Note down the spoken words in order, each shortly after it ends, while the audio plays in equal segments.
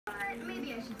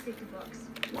should stick to books.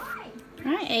 Why?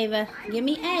 All right, Ava. Give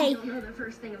me A.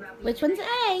 Which one's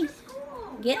A?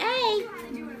 Get A.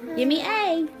 Give me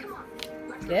A.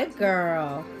 Good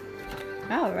girl.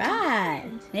 All right.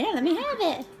 Yeah, let me have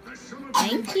it.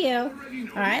 Thank you.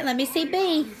 All right, let me see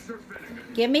B.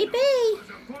 Give me B.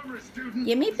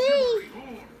 Give me B.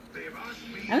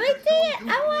 Let me see it.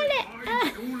 I want it.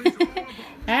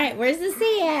 All right, where's the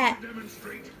C at?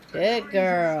 Good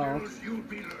girl.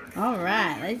 All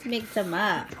right, let's mix them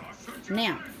up.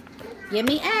 Now, give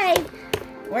me A.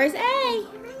 Where's A?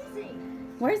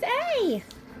 Where's A?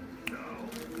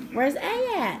 Where's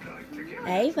A at?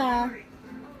 Ava.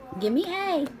 Give me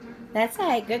A. That's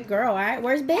A. Good girl. All right,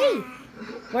 where's B?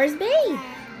 Where's B?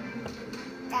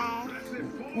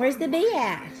 Where's the B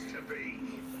at?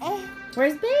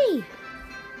 Where's B?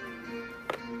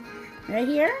 Right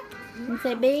here? You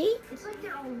say B?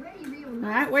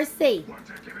 Alright, where's C?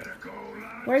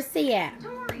 Where's C at?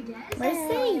 Where's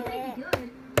C?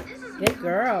 Good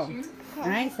girl.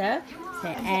 Alright, so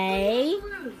say A,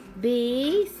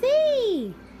 B,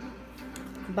 C.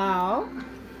 Ball,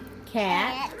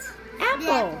 cat,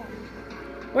 apple.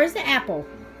 Where's the apple?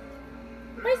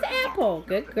 Where's the apple?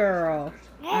 Good girl.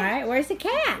 Alright, where's the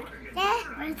cat?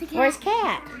 Where's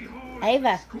cat?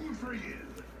 Ava.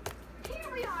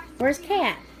 Where's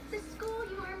cat?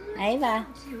 Ava.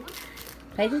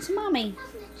 Pay attention to mommy.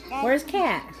 Where's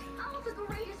cat?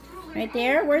 Right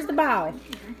there. Where's the ball?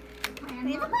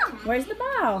 Where's the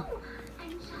ball?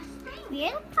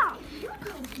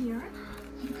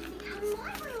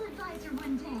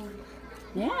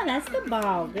 Yeah, that's the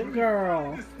ball. Good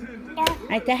girl.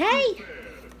 Right there. Hey.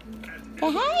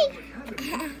 Say hey.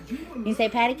 You say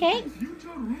patty cake?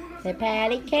 Say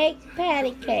patty cake,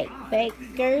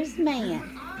 baker's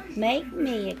man. Make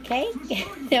me a cake.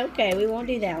 Okay, we won't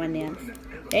do that one then.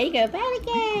 There you go, patty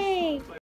cake.